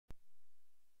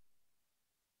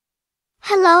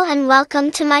Hello and welcome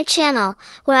to my channel,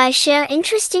 where I share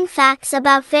interesting facts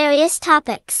about various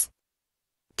topics.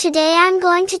 Today I'm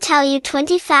going to tell you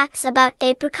 20 facts about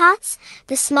apricots,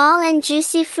 the small and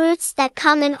juicy fruits that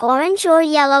come in orange or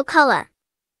yellow color.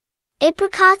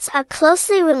 Apricots are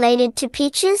closely related to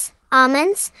peaches,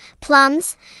 almonds,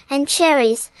 plums, and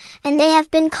cherries, and they have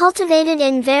been cultivated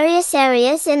in various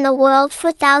areas in the world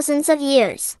for thousands of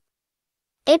years.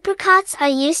 Apricots are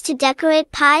used to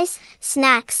decorate pies,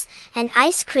 snacks, and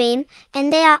ice cream,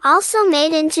 and they are also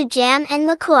made into jam and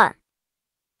liqueur.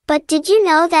 But did you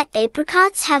know that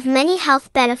apricots have many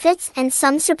health benefits and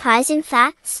some surprising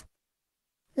facts?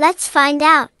 Let's find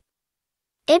out.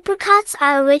 Apricots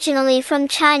are originally from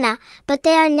China, but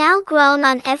they are now grown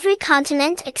on every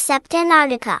continent except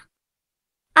Antarctica.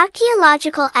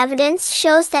 Archaeological evidence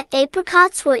shows that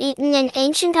apricots were eaten in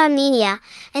ancient Armenia,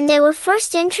 and they were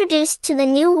first introduced to the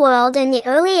New World in the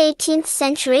early 18th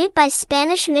century by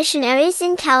Spanish missionaries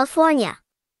in California.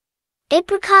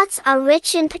 Apricots are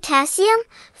rich in potassium,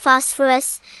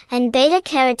 phosphorus, and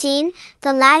beta-carotene,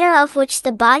 the latter of which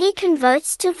the body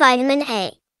converts to vitamin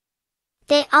A.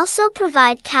 They also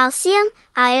provide calcium,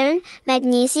 iron,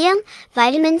 magnesium,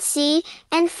 vitamin C,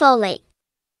 and folate.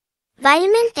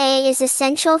 Vitamin A is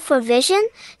essential for vision,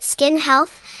 skin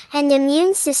health, and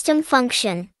immune system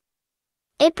function.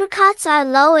 Apricots are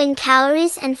low in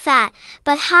calories and fat,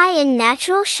 but high in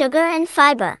natural sugar and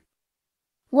fiber.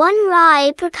 One raw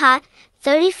apricot,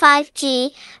 35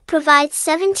 g, provides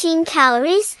 17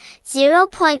 calories,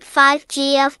 0.5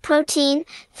 g of protein,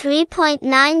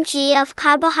 3.9 g of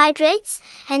carbohydrates,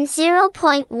 and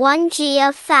 0.1 g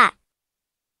of fat.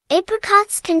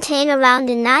 Apricots contain around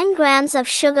 9 grams of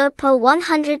sugar per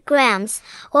 100 grams,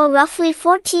 or roughly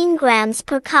 14 grams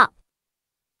per cup.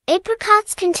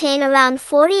 Apricots contain around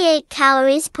 48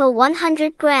 calories per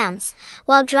 100 grams,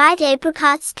 while dried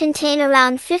apricots contain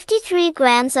around 53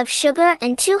 grams of sugar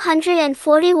and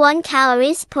 241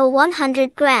 calories per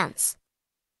 100 grams.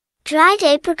 Dried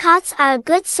apricots are a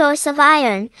good source of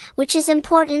iron, which is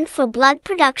important for blood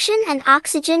production and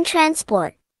oxygen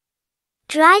transport.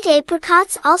 Dried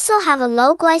apricots also have a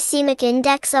low glycemic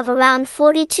index of around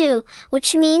 42,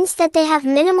 which means that they have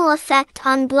minimal effect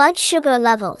on blood sugar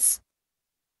levels.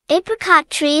 Apricot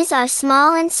trees are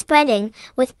small and spreading,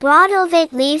 with broad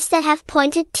ovate leaves that have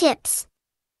pointed tips.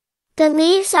 The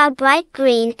leaves are bright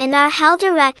green and are held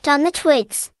erect on the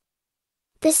twigs.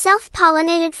 The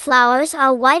self-pollinated flowers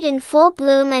are white in full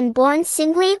bloom and borne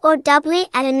singly or doubly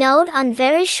at a node on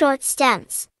very short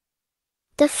stems.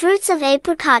 The fruits of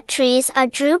apricot trees are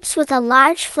drupes with a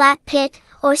large flat pit,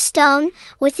 or stone,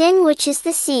 within which is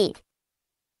the seed.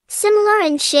 Similar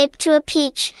in shape to a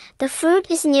peach, the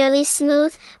fruit is nearly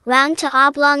smooth, round to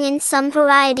oblong in some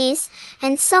varieties,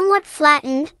 and somewhat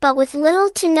flattened but with little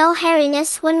to no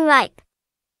hairiness when ripe.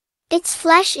 Its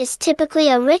flesh is typically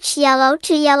a rich yellow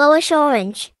to yellowish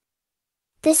orange.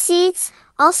 The seeds,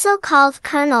 also called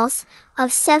kernels,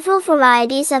 of several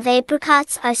varieties of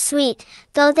apricots are sweet,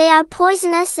 though they are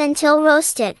poisonous until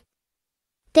roasted.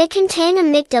 They contain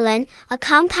amygdalin, a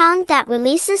compound that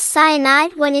releases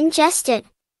cyanide when ingested.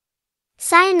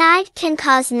 Cyanide can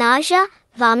cause nausea,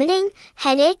 vomiting,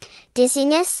 headache,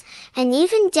 dizziness, and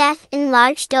even death in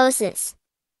large doses.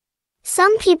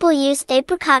 Some people use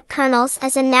apricot kernels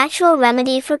as a natural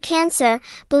remedy for cancer,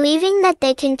 believing that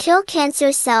they can kill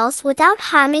cancer cells without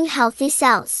harming healthy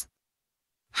cells.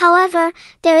 However,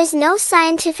 there is no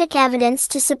scientific evidence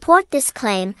to support this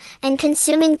claim, and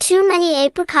consuming too many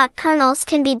apricot kernels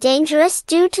can be dangerous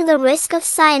due to the risk of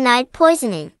cyanide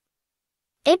poisoning.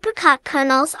 Apricot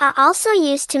kernels are also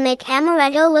used to make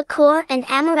amaretto liqueur and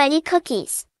amaretti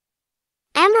cookies.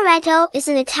 Amaretto is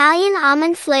an Italian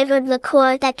almond-flavored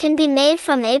liqueur that can be made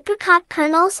from apricot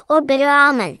kernels or bitter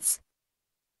almonds.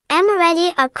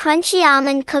 Amaretti are crunchy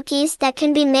almond cookies that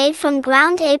can be made from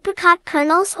ground apricot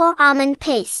kernels or almond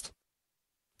paste.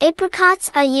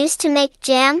 Apricots are used to make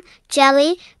jam,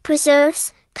 jelly,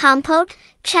 preserves, compote,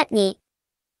 chutney,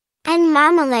 and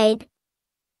marmalade.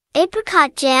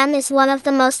 Apricot jam is one of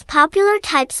the most popular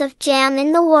types of jam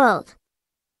in the world,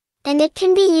 and it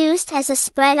can be used as a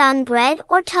spread on bread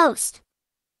or toast,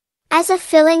 as a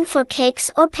filling for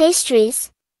cakes or pastries,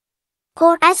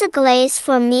 or as a glaze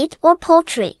for meat or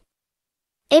poultry.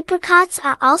 Apricots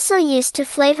are also used to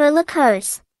flavor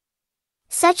liqueurs,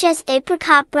 such as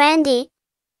apricot brandy,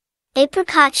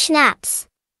 apricot schnapps,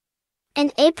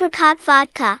 and apricot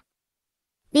vodka.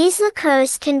 These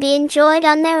liqueurs can be enjoyed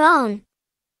on their own,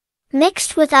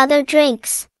 mixed with other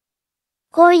drinks,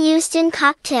 or used in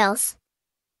cocktails,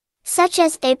 such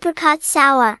as apricot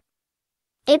sour,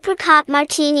 apricot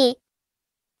martini,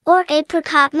 or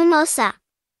apricot mimosa.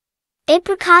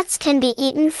 Apricots can be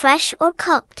eaten fresh or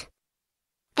cooked,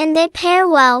 and they pair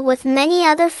well with many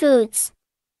other foods,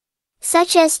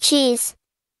 such as cheese,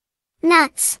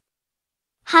 nuts,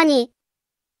 honey,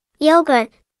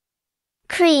 yogurt,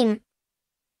 cream,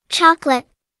 chocolate,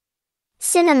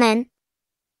 cinnamon,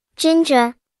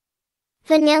 ginger,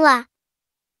 vanilla,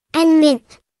 and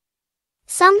mint.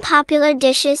 Some popular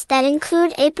dishes that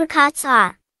include apricots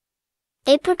are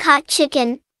apricot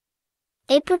chicken,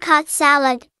 apricot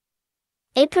salad,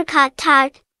 apricot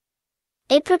tart,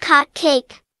 apricot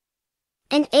cake,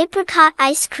 and apricot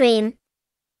ice cream.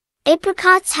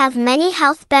 Apricots have many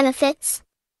health benefits,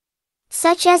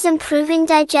 such as improving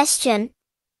digestion,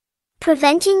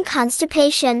 preventing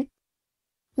constipation,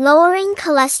 lowering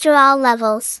cholesterol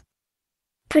levels,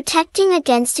 protecting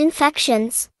against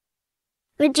infections,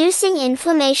 reducing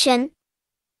inflammation,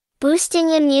 boosting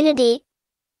immunity,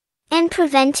 and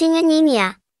preventing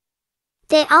anemia.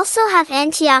 They also have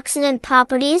antioxidant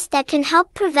properties that can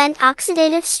help prevent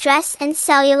oxidative stress and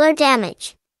cellular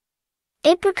damage.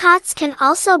 Apricots can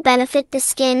also benefit the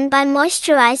skin by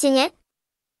moisturizing it,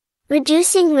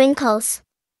 reducing wrinkles,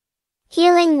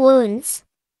 healing wounds,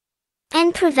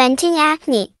 and preventing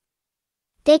acne.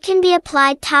 They can be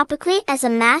applied topically as a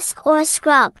mask or a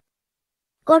scrub,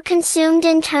 or consumed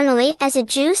internally as a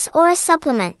juice or a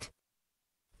supplement.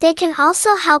 They can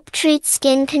also help treat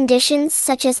skin conditions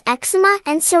such as eczema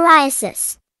and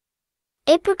psoriasis.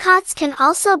 Apricots can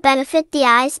also benefit the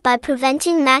eyes by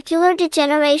preventing macular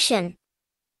degeneration,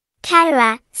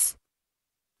 cataracts,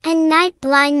 and night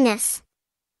blindness.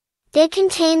 They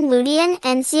contain lutein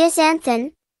and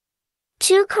zeaxanthin,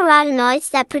 two carotenoids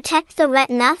that protect the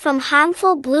retina from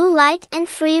harmful blue light and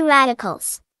free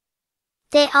radicals.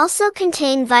 They also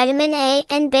contain vitamin A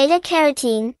and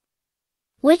beta-carotene,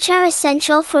 which are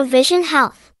essential for vision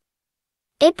health.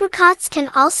 Apricots can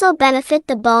also benefit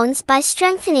the bones by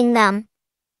strengthening them,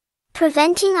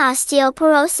 preventing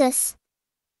osteoporosis,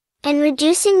 and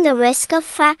reducing the risk of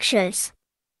fractures.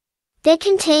 They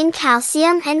contain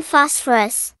calcium and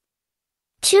phosphorus,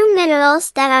 two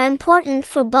minerals that are important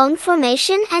for bone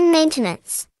formation and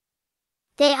maintenance.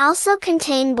 They also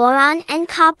contain boron and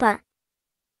copper,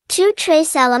 two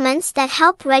trace elements that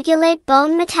help regulate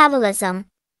bone metabolism.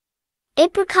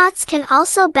 Apricots can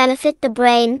also benefit the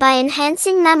brain by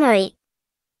enhancing memory,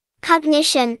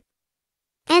 cognition,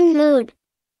 and mood.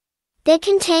 They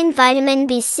contain vitamin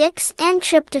B6 and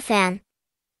tryptophan,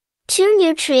 two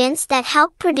nutrients that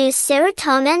help produce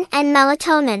serotonin and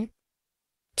melatonin,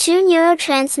 two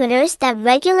neurotransmitters that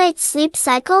regulate sleep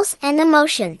cycles and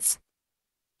emotions.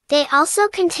 They also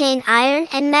contain iron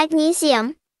and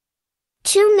magnesium,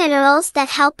 two minerals that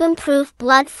help improve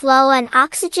blood flow and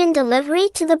oxygen delivery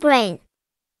to the brain.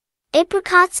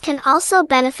 Apricots can also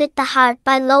benefit the heart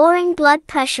by lowering blood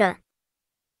pressure,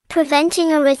 preventing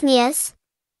arrhythmias,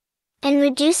 and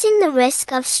reducing the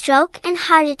risk of stroke and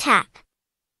heart attack.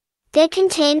 They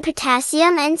contain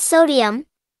potassium and sodium,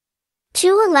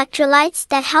 two electrolytes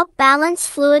that help balance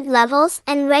fluid levels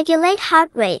and regulate heart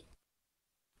rate.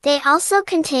 They also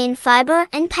contain fiber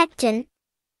and pectin,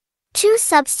 two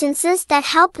substances that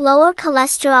help lower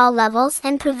cholesterol levels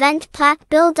and prevent plaque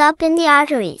buildup in the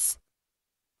arteries.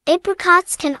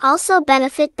 Apricots can also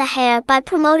benefit the hair by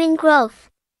promoting growth,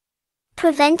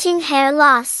 preventing hair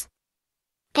loss,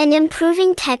 and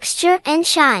improving texture and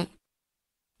shine.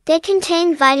 They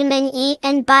contain vitamin E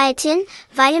and biotin,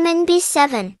 vitamin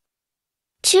B7,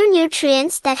 two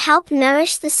nutrients that help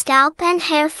nourish the scalp and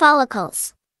hair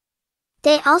follicles.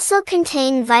 They also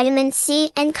contain vitamin C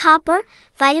and copper,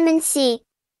 vitamin C,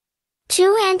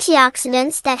 two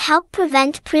antioxidants that help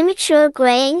prevent premature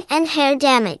graying and hair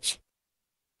damage.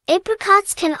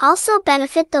 Apricots can also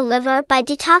benefit the liver by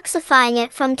detoxifying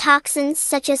it from toxins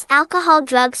such as alcohol,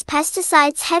 drugs,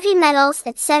 pesticides, heavy metals,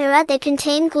 etc. They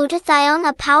contain glutathione,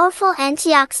 a powerful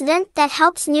antioxidant that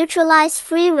helps neutralize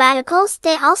free radicals.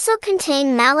 They also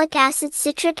contain malic acid,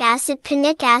 citric acid,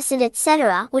 pinic acid,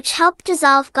 etc., which help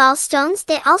dissolve gallstones.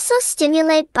 They also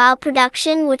stimulate bile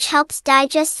production, which helps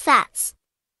digest fats.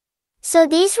 So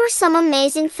these were some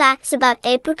amazing facts about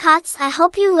apricots. I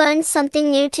hope you learned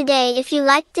something new today. If you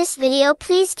liked this video,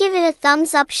 please give it a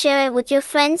thumbs up, share it with your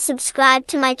friends, subscribe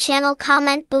to my channel,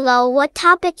 comment below what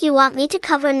topic you want me to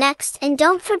cover next, and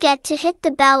don't forget to hit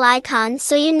the bell icon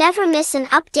so you never miss an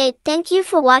update. Thank you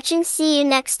for watching. See you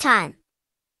next time.